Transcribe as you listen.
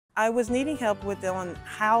I was needing help on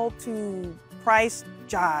how to price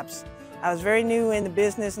jobs. I was very new in the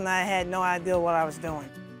business and I had no idea what I was doing.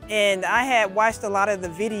 And I had watched a lot of the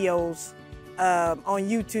videos on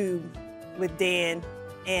YouTube with Dan,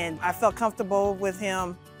 and I felt comfortable with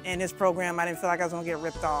him and his program. I didn't feel like I was gonna get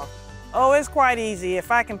ripped off. Oh, it's quite easy.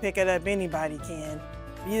 If I can pick it up, anybody can.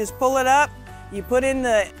 You just pull it up, you put in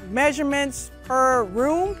the measurements per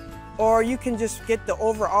room, or you can just get the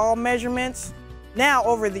overall measurements. Now,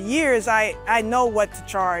 over the years, I know what to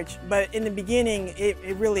charge, but in the beginning, it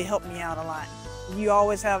really helped me out a lot. You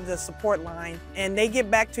always have the support line, and they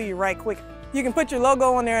get back to you right quick. You can put your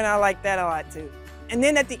logo on there, and I like that a lot too. And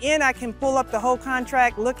then at the end, I can pull up the whole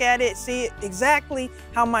contract, look at it, see it exactly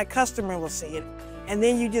how my customer will see it. And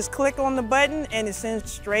then you just click on the button, and it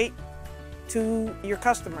sends straight to your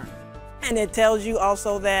customer. And it tells you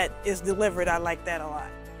also that it's delivered. I like that a lot.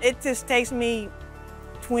 It just takes me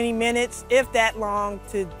 20 minutes, if that long,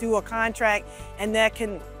 to do a contract, and that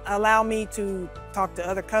can allow me to talk to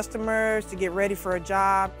other customers, to get ready for a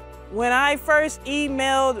job. When I first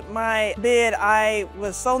emailed my bid, I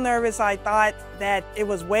was so nervous. I thought that it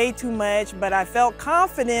was way too much, but I felt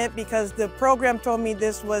confident because the program told me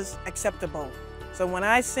this was acceptable. So when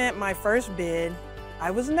I sent my first bid,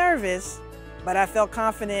 I was nervous, but I felt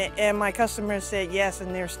confident, and my customer said yes,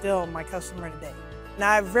 and they're still my customer today. Now,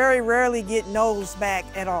 I very rarely get no's back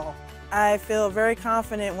at all. I feel very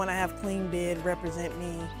confident when I have CleanBid represent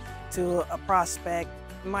me to a prospect.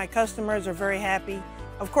 My customers are very happy.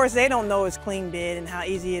 Of course, they don't know it's CleanBid and how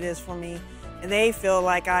easy it is for me. And they feel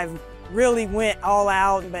like I've really went all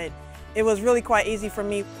out, but it was really quite easy for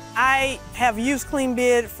me. I have used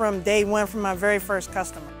CleanBid from day one, from my very first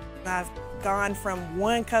customer. I've gone from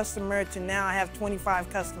one customer to now I have 25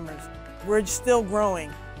 customers. We're still growing.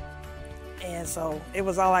 And so it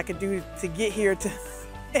was all I could do to get here to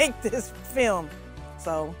make this film.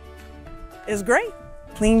 So it's great.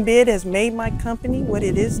 CleanBid has made my company what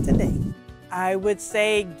it is today. I would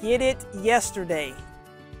say get it yesterday.